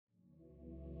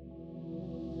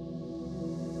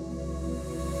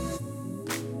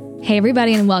Hey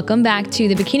everybody, and welcome back to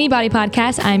the Bikini Body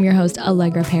Podcast. I'm your host,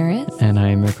 Allegra Paris. And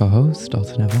I'm your co-host,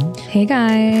 Dalton Evans. Hey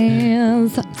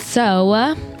guys.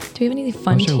 So, do we have anything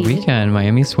fun? How was your weekend?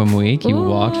 Miami Swim Week. You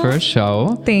walked for a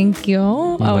show. Thank you.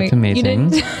 You looked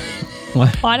amazing. You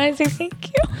What? Why did I say thank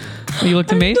you? Well, you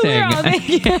looked amazing.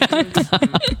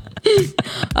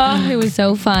 Oh, it was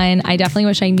so fun. I definitely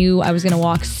wish I knew I was going to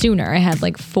walk sooner. I had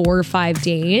like 4 or 5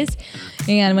 days.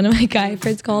 And one of my guy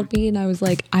friends called me and I was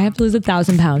like, I have to lose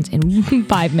 1,000 pounds in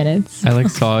 5 minutes. I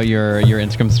saw your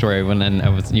Instagram story when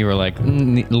you were like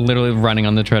literally running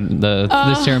on the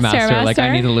Stairmaster. Like,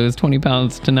 I need to lose 20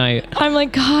 pounds tonight. I'm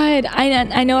like, God,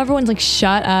 I know everyone's like,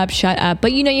 shut up.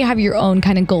 But you have your own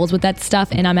kind of goals with that stuff.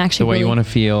 And I'm actually the way you want to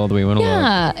feel, the way you want to look.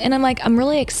 Yeah. And I'm like, I'm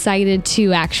really excited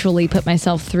to actually put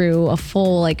myself through a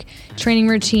full like training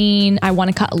routine. I want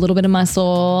to cut a little bit of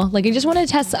muscle. Like, I just want to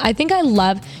test. I think I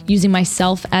love using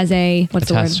myself as a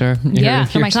tester. Yeah,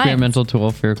 for your my experimental clients.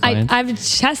 tool for your clients. I've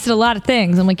tested a lot of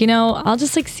things. I'm like, I'll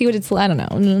just like see what it's. I don't know.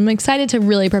 I'm excited to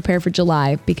really prepare for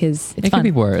July because it's it fun. could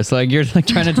be worse. Like, you're like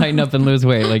trying to tighten up and lose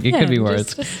weight. Like, it could be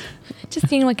worse. Just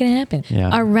seeing what can happen. Yeah.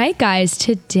 All right, guys.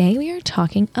 Today we are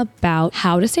talking about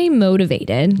how to stay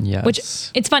motivated. Yes. Which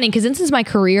it's funny because this is my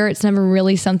career. It's never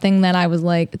really something that I was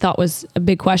like thought was a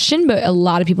big question, but a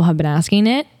lot of people have been asking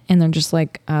it. And they're just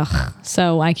like, ugh.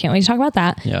 So I can't wait to talk about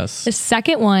that. Yes. The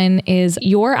second one is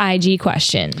your IG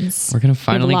questions. We're going to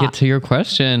finally get to your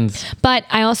questions. But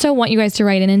I also want you guys to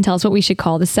write in and tell us what we should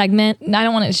call the segment. I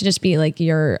don't want it to just be like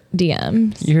your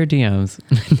DMs. Your DMs.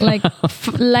 Like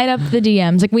light up the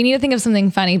DMs. Like, we need to think of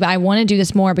something funny, but I want to do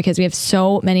this more because we have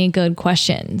so many good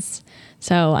questions.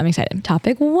 So I'm excited.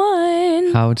 Topic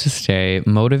 1. How to stay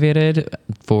motivated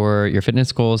for your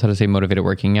fitness goals, how to stay motivated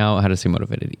working out, how to stay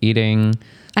motivated eating.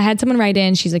 I had someone write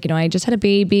in, she's like, I just had a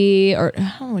baby, or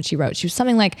I don't know what she wrote. She was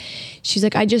something like, she's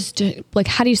like, how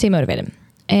do you stay motivated?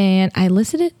 And I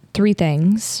listed 3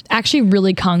 things, actually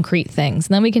really concrete things.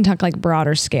 And then we can talk like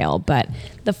broader scale. But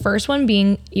the first one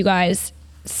being, you guys,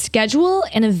 schedule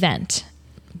an event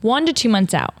 1 to 2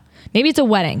 months out. Maybe it's a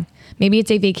wedding. Maybe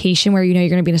it's a vacation where you're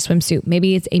going to be in a swimsuit.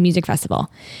 Maybe it's a music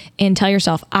festival. And tell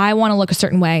yourself, I want to look a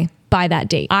certain way by that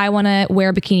date. I want to wear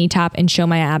a bikini top and show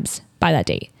my abs by that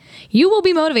date. You will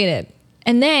be motivated.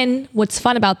 And then what's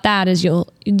fun about that is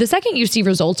the second you see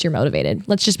results, you're motivated.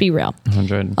 Let's just be real.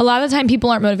 100. A lot of the time people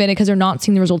aren't motivated because they're not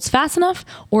seeing the results fast enough,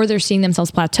 or they're seeing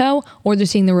themselves plateau, or they're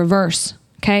seeing the reverse.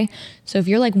 Okay. So if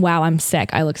you're like, wow, I'm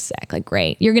sick, I look sick, like,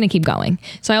 great, you're going to keep going.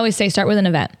 So I always say, start with an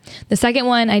event. The second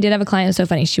one, I did have a client, it was so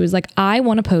funny. She was like, I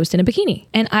want to post in a bikini.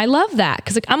 And I love that.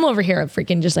 Cause like, I'm over here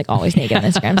freaking just like always naked on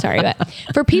Instagram. Sorry. But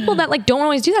for people that like don't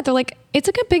always do that, they're like, it's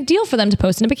like a big deal for them to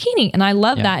post in a bikini. And I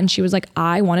love that. And she was like,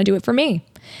 I want to do it for me.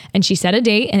 And she set a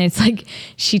date, and it's like,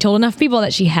 she told enough people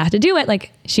that she had to do it.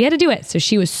 Like, she had to do it. So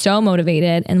she was so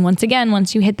motivated. And once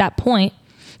you hit that point,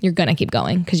 you're going to keep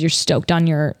going because you're stoked on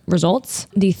your results.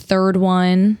 The third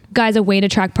one, guys, a way to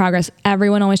track progress.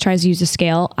 Everyone always tries to use a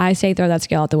scale. I say throw that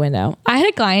scale out the window. I had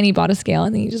a client, he bought a scale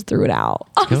and then he just threw it out.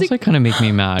 Scales like kind of make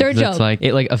me mad. They're a joke. It's like,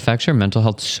 it like affects your mental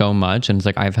health so much. And it's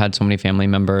like, I've had so many family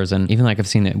members, and even like I've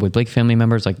seen it with like family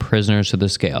members, like prisoners to the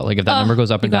scale. Like if that number goes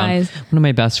up and down. One of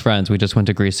my best friends, we just went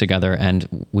to Greece together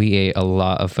and we ate a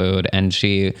lot of food, and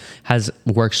she has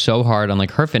worked so hard on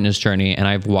like her fitness journey. And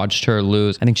I've watched her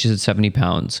lose, I think she said 70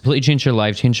 pounds. Completely changed her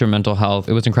life, changed her mental health.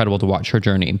 It was incredible to watch her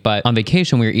journey. But on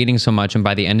vacation, we were eating so much, and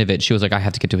by the end of it, she was like, I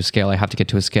have to get to a scale.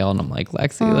 And I'm like,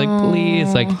 Lexi, like,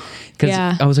 please, like, because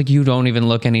I was like, you don't even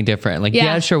look any different. Like,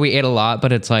 yeah, sure, we ate a lot,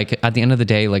 but it's like at the end of the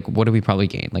day, like, what do we probably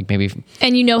gain? Like maybe,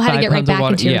 and you know how to get right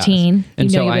back into your routine. And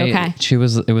you know so you'll be okay.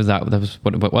 that was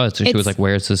what it was. So she was like,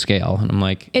 where's the scale? And I'm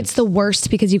like, it's the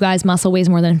worst because you guys, muscle weighs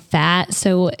more than fat.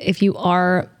 So if you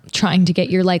are trying to get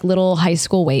your like little high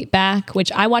school weight back, which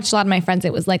I watched a lot of my friends,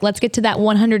 it was like, let's get to that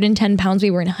 110 pounds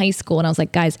we were in high school. And I was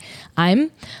like, guys,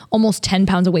 I'm almost 10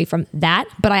 pounds away from that,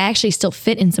 but I actually still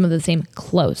fit in some of the same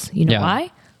clothes. You know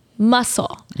why?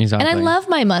 Muscle. Exactly. And I love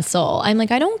my muscle. I'm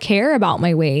like, I don't care about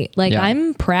my weight. Like,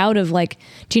 I'm proud of like,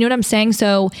 do you know what I'm saying?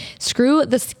 So screw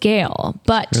the scale,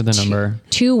 but screw the number.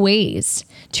 2 ways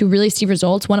to really see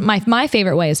results. One of my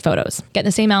favorite way is photos. Get in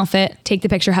the same outfit, take the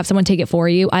picture, have someone take it for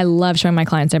you. I love showing my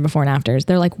clients their before and afters.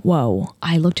 They're like, whoa,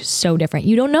 I looked so different.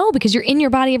 You don't know because you're in your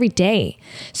body every day.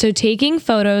 So taking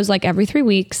photos like every 3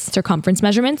 weeks, circumference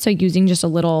measurements. So using just a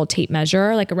little tape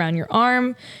measure, like around your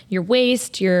arm, your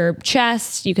waist, your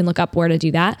chest. You can look look up where to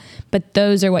do that. But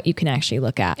those are what you can actually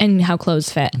look at and how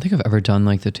clothes fit. I don't think I've ever done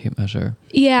like the tape measure.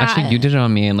 Yeah. Actually, you did it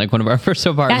on me in like one of our first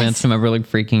apartments. Yes. I remember like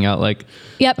freaking out like,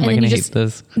 yep. am I going to hate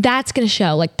this? That's going to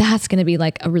show, like, that's going to be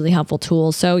like a really helpful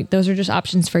tool. So those are just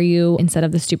options for you instead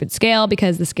of the stupid scale,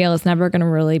 because the scale is never going to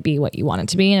really be what you want it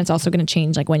to be. And it's also going to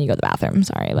change like when you go to the bathroom.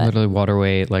 Sorry, but literally water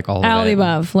weight, like all of the it.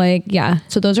 above. Like, yeah.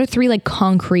 So those are 3 like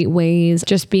concrete ways,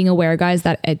 just being aware, guys,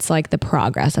 that it's like the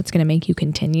progress that's going to make you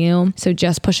continue. So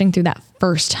just pushing through that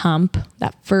first hump,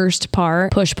 that first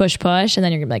part, push, and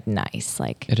then you're gonna be like, nice.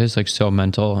 Like, it is like so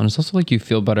mental. And it's also like you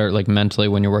feel better like mentally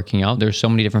when you're working out. There's so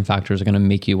many different factors that are going to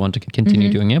make you want to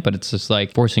continue doing it, but it's just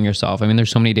like forcing yourself. I mean, there's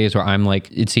so many days where I'm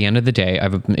like, it's the end of the day.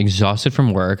 I've been exhausted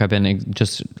from work. I've been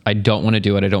I don't want to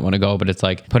do it. I don't want to go, but it's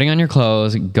like putting on your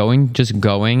clothes,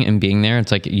 going and being there.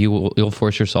 It's like you'll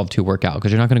force yourself to work out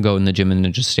because you're not going to go in the gym and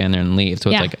then just stand there and leave.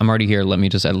 So it's like, I'm already here. Let me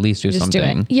just at least do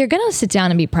something. You're going to sit down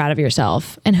and be proud of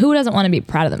yourself. And who doesn't want to be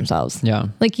proud of themselves? Yeah.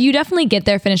 Like, you definitely get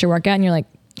there, finish your workout, and you're like,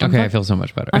 I feel so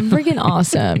much better. I'm freaking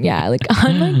awesome. Yeah. Like,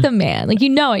 I'm like the man. Like, you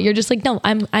know it. You're just like, no,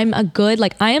 I'm a good,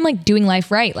 like, I am like doing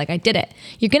life right. Like, I did it.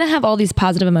 You're going to have all these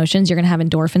positive emotions. You're going to have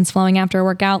endorphins flowing after a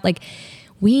workout. Like,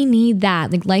 we need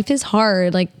that. Like, life is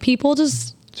hard. Like, people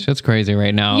just... Shit's crazy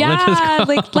right now. Yeah,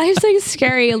 like life's like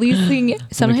scary. At least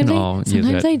sometimes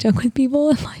I joke with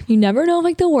people and like, you never know if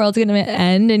like the world's gonna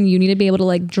end and you need to be able to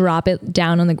like drop it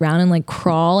down on the ground and like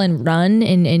crawl and run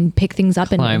and pick things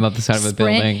up and climb up the side of a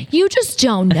building. You just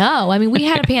don't know. I mean, we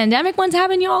had a pandemic once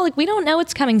happen, y'all. Like, we don't know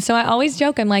what's coming. So I always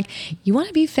joke, I'm like, you want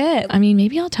to be fit? I mean,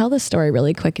 maybe I'll tell this story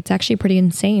really quick. It's actually pretty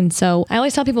insane. So I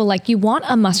always tell people, like, you want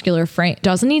a muscular frame. It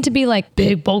doesn't need to be like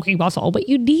big bulky muscle, but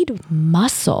you need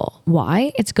muscle.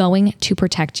 Why? It's going to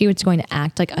protect you. It's going to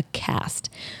act like a cast.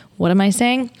 What am I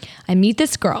saying? I meet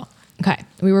this girl. Okay.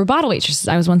 We were bottle waitresses.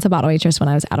 I was once a bottle waitress when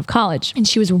I was out of college, and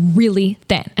she was really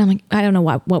thin. And I'm like, I don't know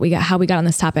how we got on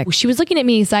this topic. She was looking at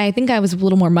me. So I think I was a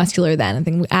little more muscular then. I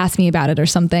think asked me about it or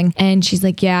something. And she's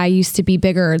like, yeah, I used to be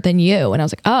bigger than you. And I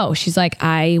was like, oh, she's like,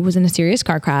 I was in a serious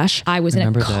car crash. I was in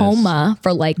a coma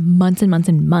for like months and months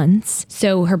and months.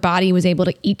 So her body was able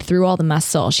to eat through all the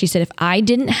muscle. She said, if I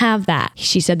didn't have that,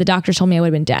 she said, the doctor told me I would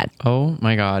have been dead. Oh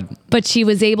my God. But she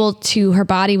was able to, her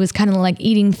body was kind of like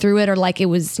eating through it, or like it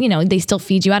was, you know, they still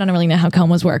feed you. I don't really know how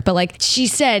comas work, but like she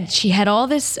said, she had all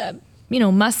this,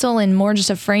 muscle and more just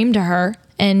a frame to her.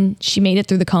 And she made it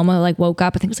through the coma, like woke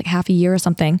up, I think it was like half a year or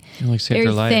something. Like saved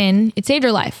her life. Thin. It saved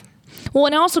her life. Well,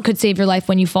 and it also could save your life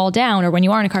when you fall down or when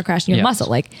you are in a car crash and you have muscle.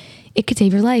 Like, it could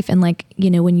save your life. And like,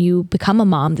 when you become a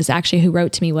mom, this actually who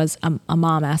wrote to me was a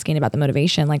mom asking about the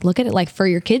motivation. Like, look at it like for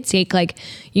your kids' sake, like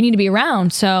you need to be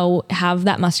around. So have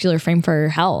that muscular frame for your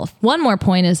health. One more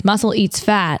point is muscle eats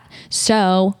fat.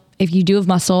 So if you do have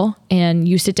muscle and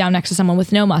you sit down next to someone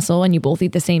with no muscle and you both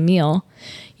eat the same meal,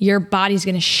 your body's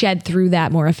going to shed through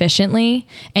that more efficiently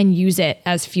and use it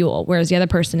as fuel. Whereas the other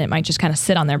person, it might just kind of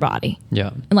sit on their body.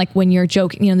 Yeah. And like when you're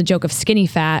joking, the joke of skinny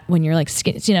fat, when you're like,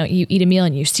 you eat a meal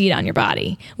and you see it on your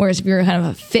body. Whereas if you're kind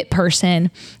of a fit person,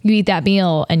 you eat that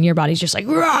meal and your body's just like,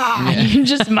 rah, you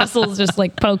just muscles just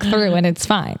like poke through and it's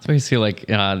fine. So you see like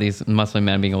these muscly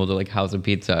men being able to like house a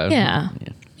pizza.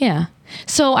 Yeah.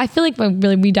 So I feel like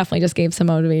we definitely just gave some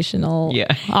motivational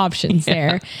options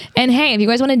there. And hey, if you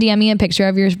guys want to DM me a picture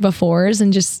of your befores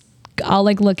and just, I'll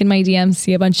like look in my DMs,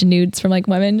 see a bunch of nudes from like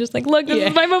women, just like, look, this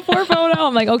is my before photo.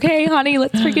 I'm like, okay, honey,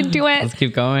 let's freaking do it. Let's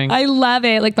keep going. I love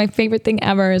it. Like my favorite thing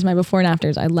ever is my before and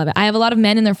afters. I love it. I have a lot of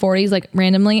men in their 40s, like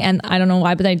randomly, and I don't know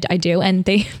why, but I do. And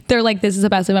they're like, this is the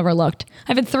best I've ever looked.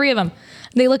 I've had 3 of them.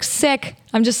 They look sick.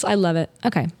 I love it.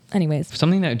 Okay. Anyways.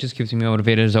 Something that just keeps me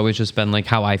motivated has always just been like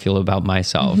how I feel about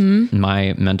myself,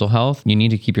 my mental health. You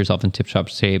need to keep yourself in tip-top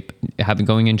shape.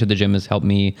 Going into the gym has helped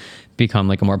me become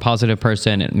like a more positive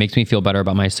person. It makes me feel better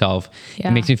about myself. Yeah.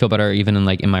 It makes me feel better even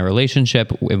in my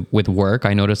relationship with work.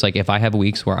 I notice like if I have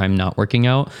weeks where I'm not working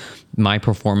out, my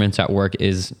performance at work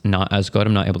is not as good.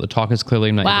 I'm not able to talk as clearly.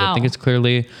 I'm not able to think as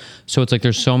clearly. So it's like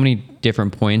there's so many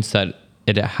different points that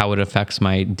how it affects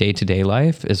my day-to-day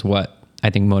life is what I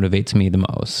think motivates me the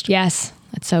most. Yes.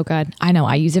 That's so good. I know.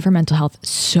 I use it for mental health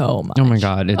so much. Oh my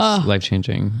God. It's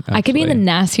life-changing. I could be in the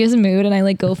nastiest mood and I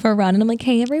like go for a run and I'm like,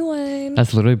 hey, everyone.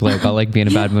 That's literally Blake. I'll like be in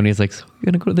a bad mood. He's like, so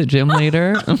you're going to go to the gym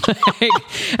later? I'm like,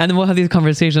 and then we'll have these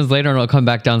conversations later and I'll come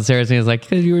back downstairs and he's like,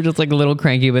 because you were just like a little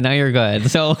cranky, but now you're good.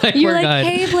 So like, you're we're like,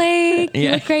 good. Hey, Blake,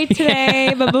 you look great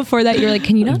today. But before that, you're like,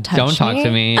 can you not touch me? Don't talk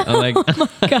to me. I'm like, oh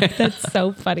my God, that's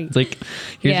so funny. It's like,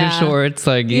 here's your shorts.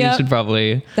 Like you should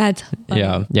probably. That's funny.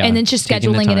 Yeah. And then just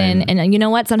scheduling it in. And you know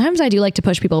what? Sometimes I do like to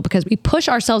push people because we push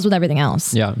ourselves with everything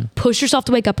else. Push yourself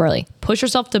to wake up early. Push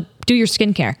yourself to do your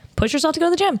skincare. Push yourself to go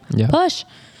to the gym. Push.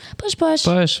 push.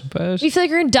 If you feel like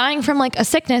you're dying from like a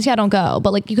sickness, don't go.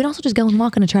 But like you can also just go and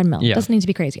walk on a treadmill. It doesn't need to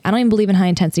be crazy. I don't even believe in high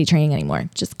intensity training anymore.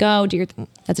 Just go do your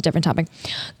that's a different topic.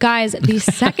 Guys, the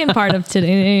second part of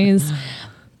today's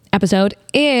episode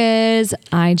is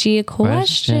IG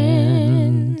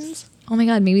questions. Oh my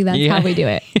God, maybe that's how we do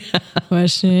it.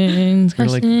 Questions. We're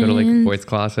like go to like voice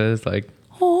classes, like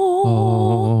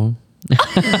oh.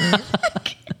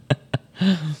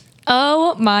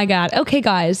 Oh my God. Okay,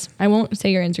 guys, I won't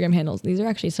say your Instagram handles. These are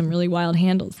actually some really wild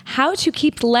handles. How to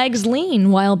keep legs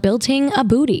lean while building a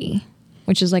booty,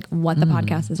 which is like what the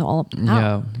podcast is all about.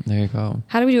 Yeah, there you go.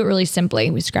 How do we do it really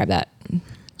simply? We describe that.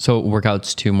 So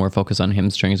workouts to more focus on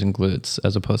hamstrings and glutes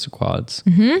as opposed to quads.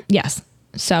 Mm-hmm. Yes.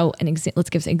 So let's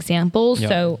give examples. Yep.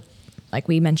 So like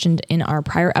we mentioned in our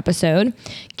prior episode,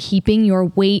 keeping your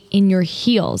weight in your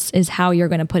heels is how you're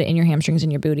going to put it in your hamstrings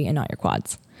and your booty and not your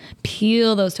quads.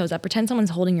 Peel those toes up. Pretend someone's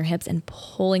holding your hips and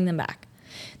pulling them back.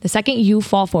 The second you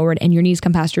fall forward and your knees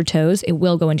come past your toes, it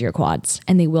will go into your quads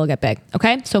and they will get big.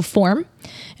 Okay. So form.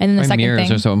 And then the second mirrors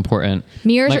thing. are so important.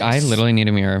 Mirrors like are I literally need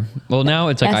a mirror. Well, now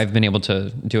it's like Yes. I've been able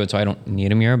to do it, so I don't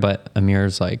need a mirror, but a mirror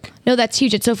is like. No, that's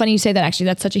huge. It's so funny you say that. Actually,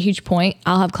 that's such a huge point.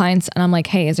 I'll have clients and I'm like,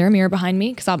 hey, is there a mirror behind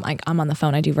me? Because I'm on the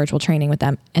phone. I do virtual training with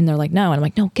them. And they're like, no. And I'm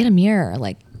like, no, get a mirror.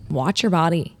 Like watch your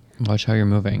body. Watch how you're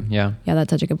moving. Yeah. Yeah,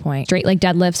 that's such a good point. Straight leg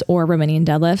deadlifts or Romanian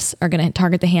deadlifts are going to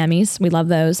target the hammies. We love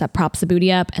those. That props the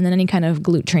booty up. And then any kind of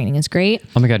glute training is great.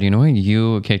 Oh my God. You know what?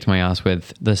 You kicked my ass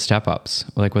with the step ups,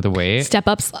 like with the weight. Step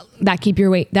ups, that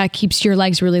keeps your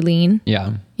legs really lean.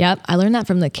 Yeah. Yep. I learned that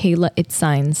from the Kayla It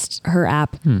Signs, her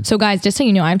app. So guys, just so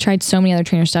you know, I've tried so many other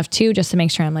trainer stuff too, just to make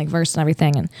sure I'm like versed and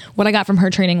everything. And what I got from her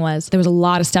training was there was a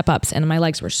lot of step ups and my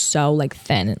legs were so like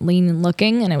thin and lean and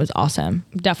looking. And it was awesome.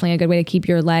 Definitely a good way to keep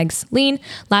your legs lean.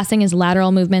 Last thing is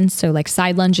lateral movements. So like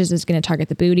side lunges is going to target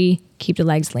the booty, keep the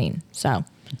legs lean. So,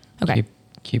 okay.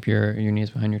 Keep your knees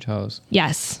behind your toes.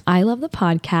 Yes. I love the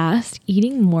podcast.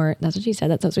 Eating more. That's what she said.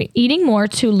 That's so sweet. Eating more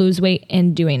to lose weight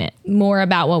and doing it. More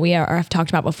about what we have talked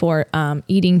about before.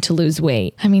 Eating to lose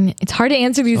weight. I mean, it's hard to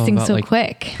answer these things so like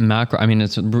quick. Macro. I mean,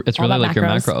 it's really like your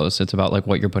macros. macros. It's about like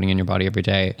what you're putting in your body every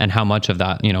day and how much of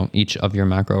that, each of your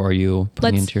macro are you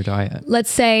putting into your diet. Let's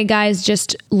say, guys,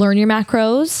 just learn your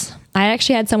macros. I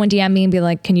actually had someone DM me and be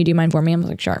like, can you do mine for me? I was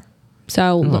like, sure.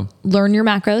 So learn your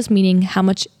macros, meaning how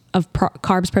much of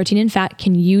carbs, protein, and fat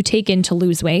can you take in to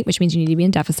lose weight, which means you need to be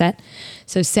in deficit.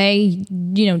 So say,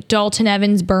 Dalton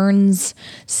Evans burns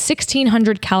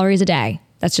 1,600 calories a day.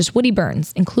 That's just what he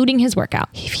burns, including his workout.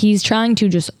 If he's trying to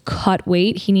just cut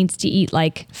weight, he needs to eat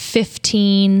like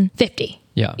 1,550.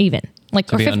 Yeah. Even. Like,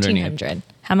 To or be 1,500.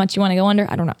 How much you want to go under?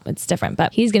 I don't know. It's different,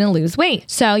 but he's going to lose weight.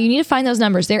 So you need to find those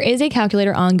numbers. There is a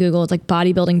calculator on Google. It's like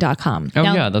bodybuilding.com. Oh,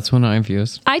 Now, yeah. That's one I've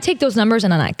used. I take those numbers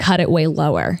and then I cut it way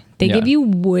lower. They give you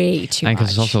way too much.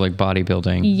 Because it's also like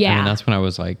bodybuilding. Yeah. I mean, that's when I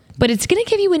was like. But it's going to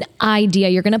give you an idea.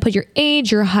 You're going to put your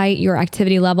age, your height, your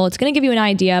activity level. It's going to give you an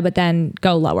idea, but then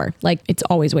go lower. Like it's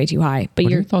always way too high. But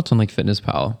What are your thoughts on like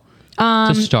FitnessPal?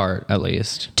 To start, at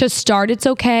least. To start, it's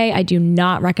okay. I do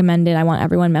not recommend it. I want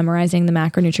everyone memorizing the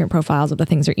macronutrient profiles of the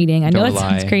things they're eating. I know that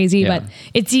sounds crazy, but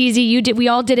it's easy. We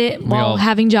all did it while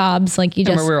having jobs. Like you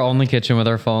Remember, we were all in the kitchen with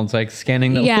our phones, like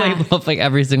scanning the label of like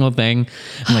every single thing.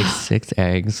 I'm like 6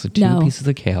 eggs, 2 pieces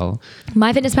of kale.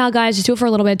 MyFitnessPal, guys, just do it for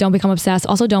a little bit. Don't become obsessed.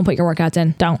 Also, don't put your workouts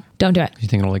in. Don't do it. You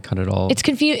think it'll like cut it all? It's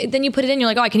confusing. Then you put it in, you're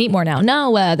like, oh, I can eat more now.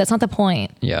 No, that's not the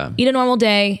point. Yeah. Eat a normal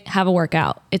day, have a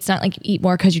workout. It's not like you eat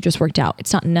more because you just worked out.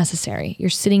 It's not necessary. You're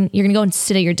going to go and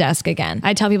sit at your desk again.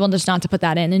 I tell people just not to put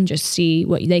that in and just see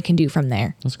what they can do from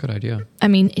there. That's a good idea. I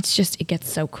mean, it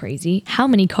gets so crazy. How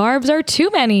many carbs are too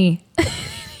many?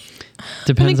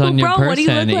 Depends on your person. What do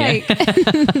you look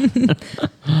like?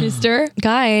 Mister,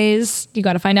 guys, you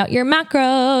got to find out your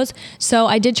macros. So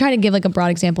I did try to give like a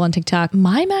broad example on TikTok.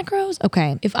 My macros,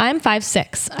 okay. If I'm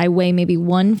 5'6", I weigh maybe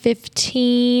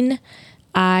 115.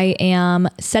 I am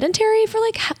sedentary for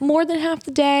like more than half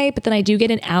the day, but then I do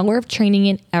get an hour of training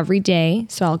in every day.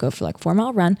 So I'll go for like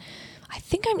 4-mile run. I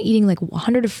think I'm eating like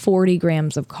 140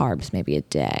 grams of carbs maybe a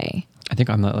day. I think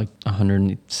I'm at like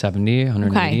 170,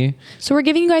 180. Okay. So we're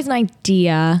giving you guys an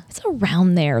idea. It's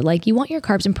around there. Like you want your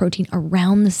carbs and protein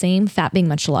around the same, fat being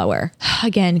much lower.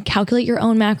 Again, calculate your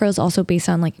own macros also based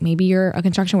on like maybe you're a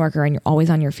construction worker and you're always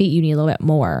on your feet. You need a little bit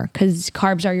more because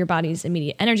carbs are your body's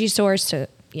immediate energy source. So,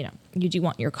 you do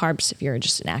want your carbs if you're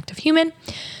just an active human.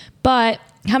 But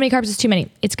how many carbs is too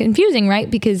many? It's confusing, right?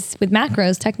 Because with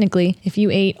macros, technically, if you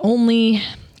ate only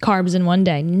carbs in one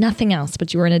day, nothing else,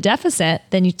 but you were in a deficit,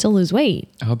 then you still lose weight.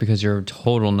 Oh, because your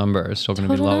total number is still going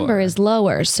to be lower. Total number is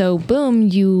lower. So boom,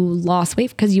 you lost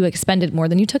weight because you expended more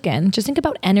than you took in. Just think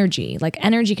about energy. Like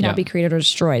energy cannot be created or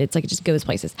destroyed. It's like it just goes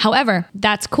places. However,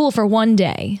 that's cool for one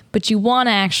day, but you want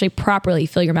to actually properly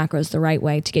fill your macros the right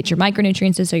way to get your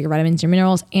micronutrients, so your vitamins, your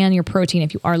minerals, and your protein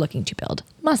if you are looking to build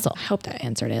muscle. I hope that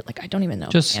answered it. Like I don't even know.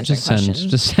 Just send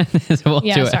this. We'll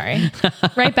do sorry.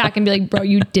 Right back and be like, bro,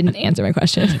 you didn't answer my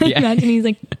question. Imagine he's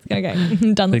like, okay,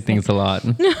 I'm done. I think it's a lot.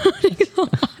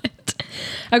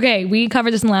 Okay, we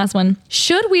covered this in the last one.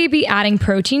 Should we be adding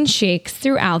protein shakes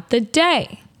throughout the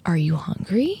day? Are you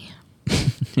hungry?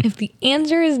 If the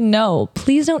answer is no,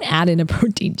 please don't add in a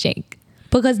protein shake.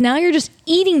 Because now you're just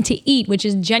eating to eat, which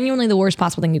is genuinely the worst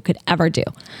possible thing you could ever do.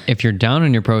 If you're down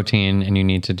on your protein and you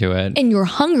need to do it. And you're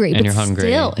hungry.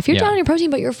 Still, if you're down on your protein,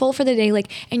 but you're full for the day,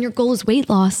 like, and your goal is weight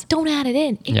loss, don't add it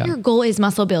in. If your goal is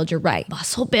muscle build, you're right.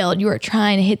 Muscle build, you are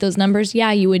trying to hit those numbers.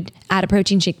 Yeah, you would add a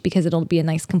protein shake because it'll be a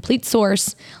nice complete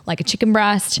source, like a chicken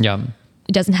breast. Yeah.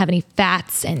 It doesn't have any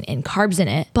fats and carbs in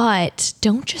it, but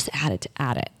don't just add it to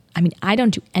add it. I mean, I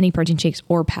don't do any protein shakes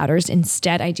or powders.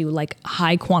 Instead, I do like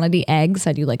high quantity eggs.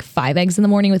 I do like 5 eggs in the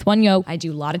morning with 1 yolk. I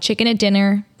do a lot of chicken at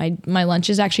dinner. My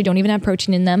lunches actually don't even have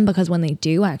protein in them because when they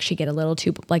do, I actually get a little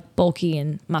too like bulky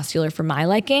and muscular for my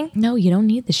liking. No, you don't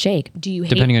need the shake. Do you hate?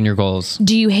 Depending on your goals.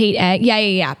 Do you hate egg?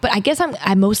 Yeah. But I guess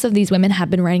most of these women have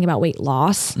been writing about weight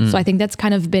loss. So I think that's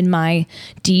kind of been my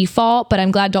default, but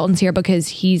I'm glad Dalton's here because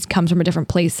he comes from a different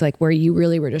place, like where you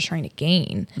really were just trying to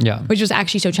gain. Yeah. Which was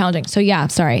actually so challenging. So yeah,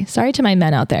 sorry to my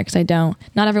men out there because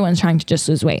not everyone's trying to just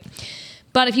lose weight.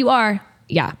 But if you are,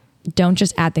 don't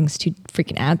just add things to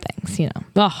freaking add things,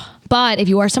 Ugh. But if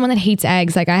you are someone that hates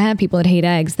eggs, like I have people that hate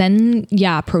eggs, then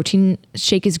protein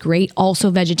shake is great. Also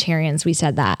vegetarians, we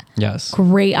said that. Yes.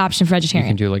 Great option for vegetarian.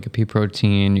 You can do like a pea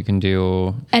protein. You can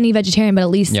do any vegetarian, but at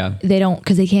least they don't,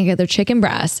 because they can't get their chicken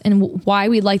breasts. And why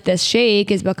we like this shake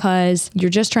is because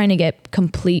you're just trying to get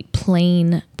complete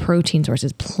plain protein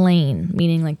sources. Plain,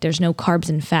 meaning like there's no carbs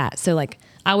and fat. So like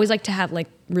I always like to have like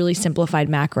really simplified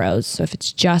macros. So if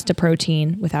it's just a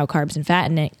protein without carbs and fat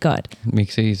in it, good.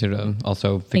 Makes it easier to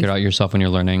also figure it out yourself when you're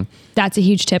learning. That's a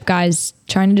huge tip, guys.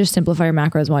 Trying to just simplify your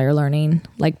macros while you're learning.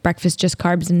 Like breakfast, just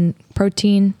carbs and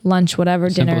protein, lunch, whatever,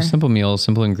 dinner. Simple meals,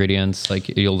 simple ingredients. Like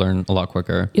you'll learn a lot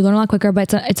quicker. You learn a lot quicker,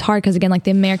 but it's hard because again, like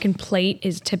the American plate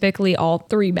is typically all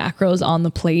 3 macros on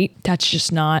the plate. That's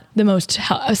just not the most.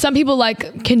 Some people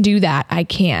can do that. I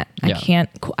can't.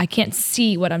 I can't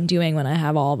see what I'm doing when I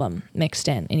have all of them mixed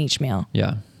in each meal.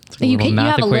 Yeah. It's like a little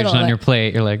math equation on your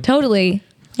plate. You're like, totally.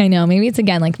 I know. Maybe it's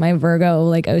again like my Virgo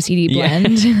OCD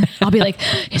blend. I'll be like,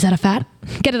 is that a fat?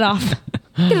 Get it off.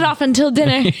 Get it off until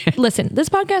dinner. Listen, this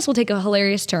podcast will take a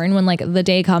hilarious turn when the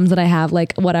day comes that I have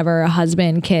a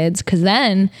husband, kids, because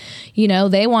then,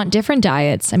 they want different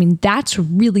diets. I mean, that's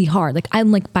really hard.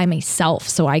 I'm by myself,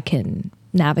 so I can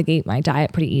navigate my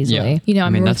diet pretty easily. Yeah. I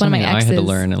mean, that's one of my exes. I had to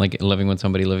learn, living with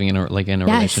somebody living in a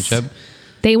relationship.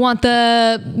 They want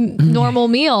the normal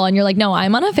meal, and you're like, no,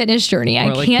 I'm on a fitness journey.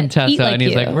 I can't eat like and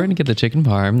he's like, we're gonna get the chicken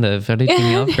parm, the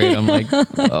fettuccine alfredo. I'm like,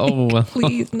 oh,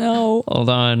 please no. Hold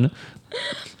on.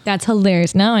 That's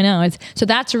hilarious. No, I know. So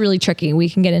that's really tricky. We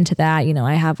can get into that.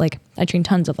 I train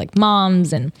tons of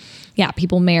moms and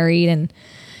people married, and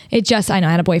it just, I know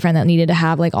I had a boyfriend that needed to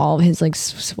have all of his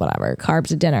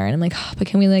carbs at dinner. And I'm like, oh, but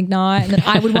can we not? And then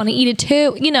I would want to eat it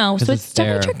too, so it's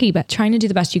definitely tricky, but trying to do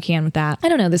the best you can with that. I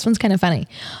don't know. This one's kind of funny.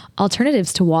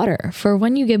 Alternatives to water for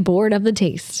when you get bored of the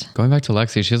taste. Going back to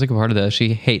Lexi, she's a part of this.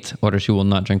 She hates water. She will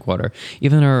not drink water.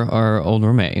 Even our old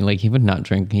roommate, he would not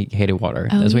drink. He hated water.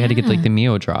 We had to get the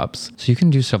Mio drops. So you can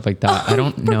do stuff like that. I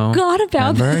don't know. Forgot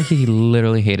about that. He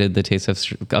literally hated the taste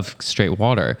of straight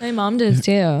water. My mom does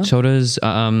too. So does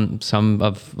some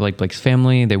of Blake's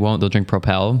family. They'll drink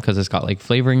Propel because it's got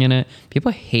flavoring in it.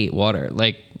 People hate water.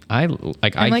 I'm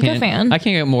a fan. I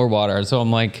can't get more water, so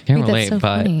I'm can't relate. So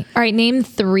but funny. All right, name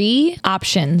 3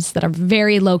 options that are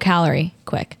very low calorie.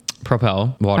 Quick.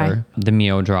 Propel water, the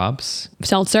Mio drops,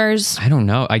 seltzers. I don't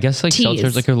know. I guess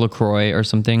seltzers a LaCroix or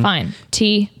something. Fine.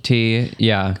 Tea.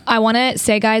 Yeah. I want to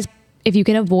say, guys, if you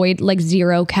can avoid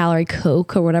 0 calorie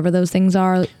Coke or whatever those things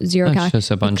are, 0 calorie. It's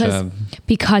just a bunch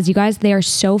because you guys, they are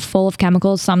so full of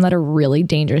chemicals. Some that are really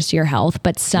dangerous to your health,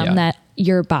 but some that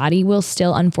your body will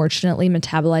still unfortunately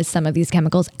metabolize some of these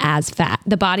chemicals as fat.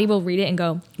 The body will read it and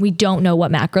go, we don't know what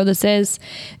macro this is.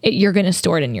 You're going to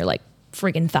store it in your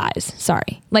freaking thighs.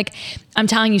 Sorry. Like, I'm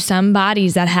telling you, some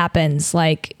bodies that happens.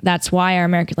 Like, that's why our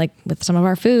American, like with some of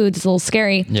our foods, it's a little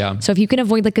scary. Yeah. So if you can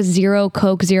avoid like a zero,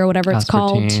 Coke Zero, whatever it's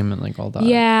called. Aspartame and like all that.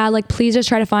 Yeah. Like, please just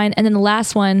try to find. And then the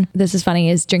last one, this is funny,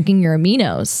 is drinking your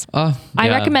aminos. I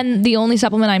recommend, the only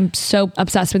supplement I'm so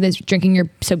obsessed with is drinking your,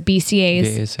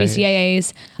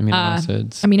 BCAAs,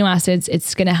 amino acids.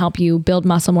 It's going to help you build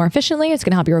muscle more efficiently. It's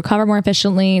going to help you recover more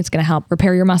efficiently. It's going to help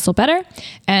repair your muscle better.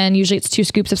 And usually it's 2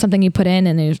 scoops of something you put in,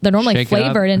 and they're normally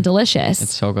flavored and delicious.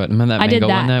 It's so good. Remember that mango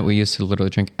one that we used to literally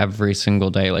drink every single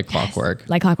day, like clockwork.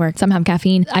 Like clockwork. Some have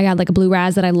caffeine. I had like a blue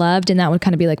raz that I loved, and that would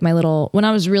kind of be like my little, when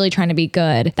I was really trying to be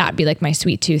good, that'd be like my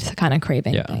sweet tooth kind of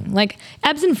craving thing. Like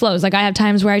ebbs and flows. Like I have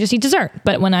times where I just eat dessert,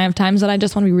 but when I have times that I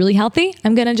just want to be really healthy,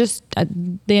 I'm going to just,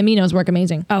 the aminos work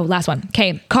amazing. Oh, last one.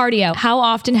 Okay. Cardio. How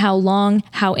often, how long,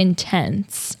 how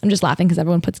intense? I'm just laughing because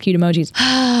everyone puts cute emojis.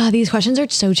 These questions are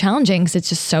so challenging because it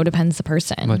just so depends the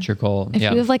person. What's your goal? If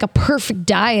you have like a perfect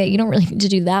diet, you don't really need to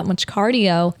do that much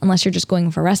cardio unless you're just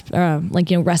going for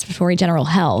respiratory general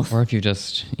health. Or if you've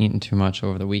just eaten too much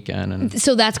over the weekend. And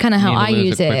so that's kind of how I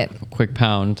use it. Quick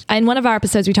pound. In one of our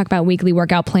episodes, we talk about weekly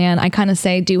workout plan. I kind of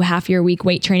say do half your week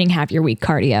weight training, half your week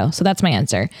cardio. So that's my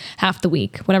answer. Half the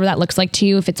week, whatever that looks like to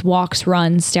you. If it's walks,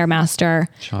 runs, Stairmaster.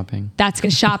 Shopping. That's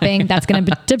shopping. That's going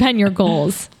to depend your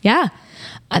goals. Yeah.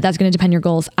 That's going to depend your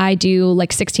goals. I do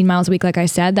like 16 miles a week. Like I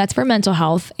said, that's for mental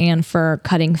health and for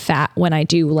cutting fat when I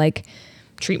do like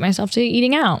treat myself to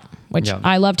eating out, which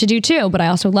I love to do too, but I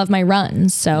also love my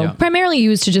runs. So primarily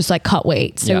used to just like cut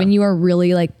weight. So when you are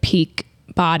really like peak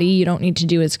body, you don't need to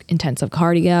do as intensive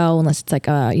cardio unless it's like,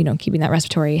 keeping that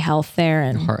respiratory health there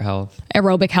and heart health.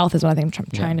 Aerobic health is what I think I'm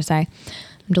trying to say.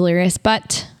 I'm delirious,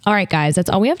 but all right, guys, that's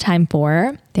all we have time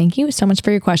for. Thank you so much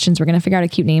for your questions. We're going to figure out a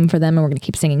cute name for them and we're going to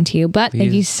keep singing to you. But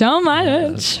thank you so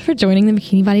much for joining the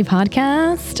Bikini Body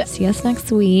podcast. See us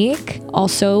next week.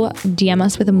 Also, DM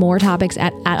us with more topics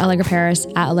at Allegra Paris,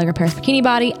 at Allegra Paris Bikini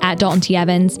Body, at Dalton T.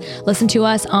 Evans. Listen to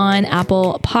us on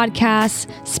Apple Podcasts,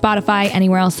 Spotify,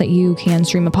 anywhere else that you can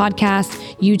stream a podcast,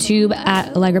 YouTube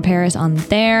at Allegra Paris on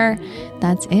there.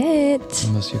 That's it.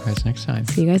 And we'll see you guys next time.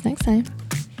 See you guys next time.